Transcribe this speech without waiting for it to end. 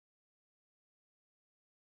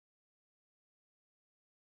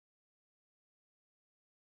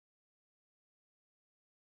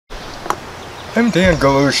I'm Dan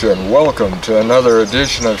Galusha and welcome to another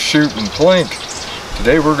edition of Shoot and Plink.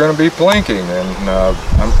 Today we're going to be plinking, and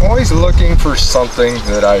I'm always looking for something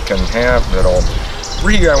that I can have that'll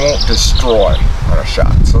really I won't destroy on a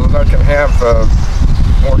shot, so that I can have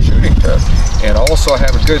more shooting to it and also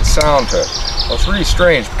have a good sound to it. Well, it's really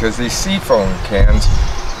strange because these SeaFoam cans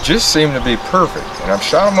just seem to be perfect, and I've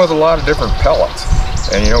shot them with a lot of different pellets,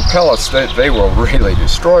 and you know, pellets they will really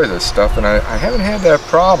destroy this stuff, and I haven't had that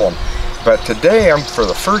problem. But today, for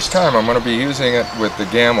the first time, I'm going to be using it with the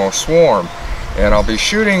Gamo Swarm, and I'll be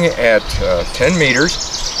shooting at 10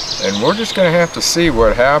 meters, and we're just going to have to see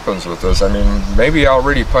what happens with this. I mean, maybe I'll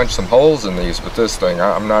already punch some holes in these with this thing,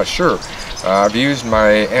 I'm not sure. I've used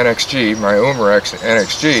my NXG, my Umarex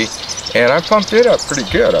NXG, and I pumped it up pretty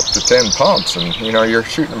good, up to 10 pumps, and you know, you're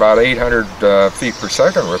shooting about 800 feet per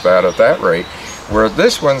second with that at that rate, where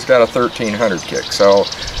this one's got a 1300 kick. So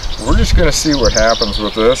we're just going to see what happens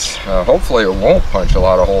with this. Hopefully it won't punch a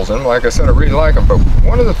lot of holes in them. Like I said, I really like them, but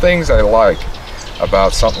one of the things I like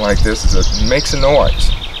about something like this is it makes a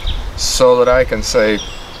noise, so that I can say,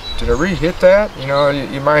 did I really hit that? You know,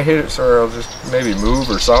 you might hit it so it'll just maybe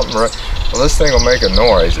move or something, right? Well, this thing will make a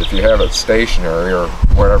noise if you have it stationary or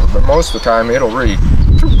whatever, but most of the time it'll really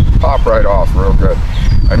pop right off real good.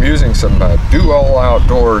 I'm using some Do All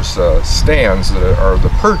Outdoors stands that are the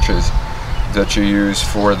perches that you use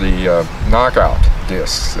for the knockout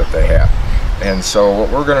discs that they have. And so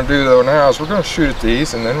what we're going to do though now is we're going to shoot at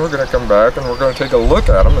these, and then we're going to come back and we're going to take a look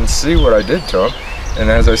at them and see what I did to them. And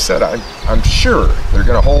as I said, I'm sure they're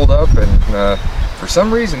going to hold up, and for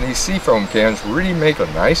some reason these SeaFoam cans really make a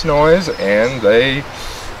nice noise, and they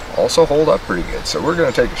also hold up pretty good. So we're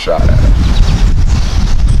going to take a shot at it.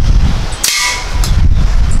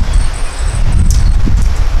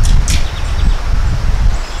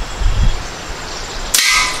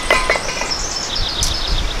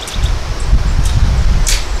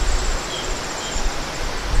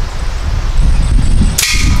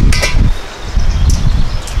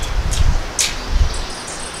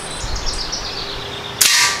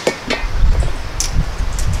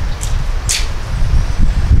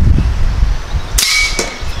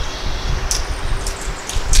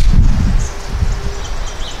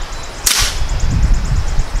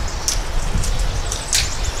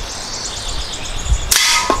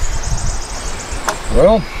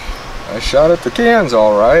 Well, I shot at the cans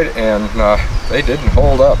all right, and they didn't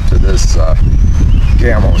hold up to this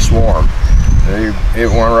Gamo Swarm. It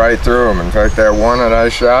went right through them. In fact, that one that I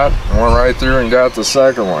shot went right through and got the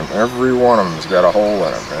second one. Every one of them's got a hole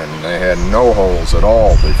in them, and they had no holes at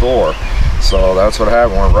all before. So that's what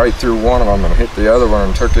happened. Went right through one of them and hit the other one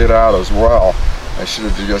and took it out as well. I should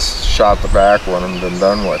have just shot the back one and been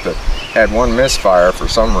done with it. Had one misfire for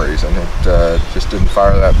some reason. It just didn't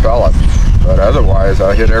fire that pellet. But otherwise,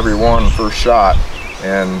 I hit every one first shot.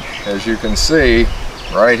 And as you can see,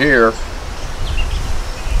 right here,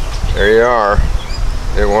 there you are.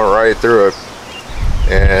 It went right through it.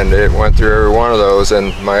 And it went through every one of those. And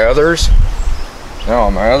my others, no,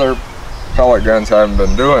 my other pellet guns haven't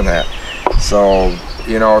been doing that. So,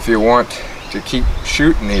 you know, if you want to keep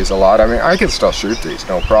shooting these a lot, I mean, I can still shoot these,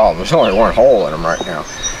 no problem. There's only one hole in them right now.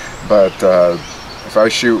 But if I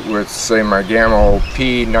shoot with, say, my Gamo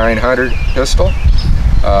P900 pistol,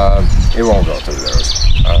 it won't go through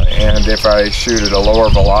those. And if I shoot at a lower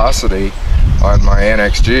velocity on my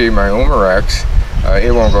NXG, my Umarex,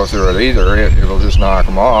 it won't go through it either. It'll just knock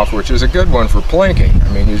them off, which is a good one for plinking.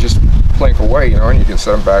 I mean, you just plink away, you know, and you can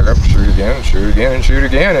set them back up, shoot again, and shoot again, and shoot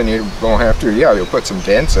again, and you won't have to. Yeah, you'll put some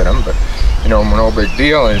dents in them, but you know, no big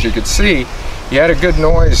deal. And as you can see, you had a good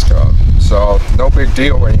noise to them. So no big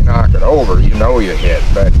deal when you knock it over, you know you hit.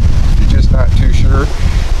 But if you're just not too sure,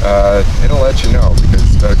 it'll let you know because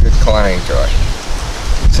it's got a good clang to it.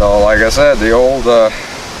 So like I said, the old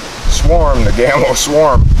Swarm, the Gamo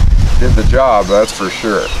Swarm, did the job, that's for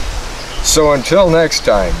sure. So until next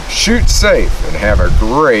time, shoot safe and have a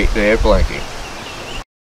great day of plinking.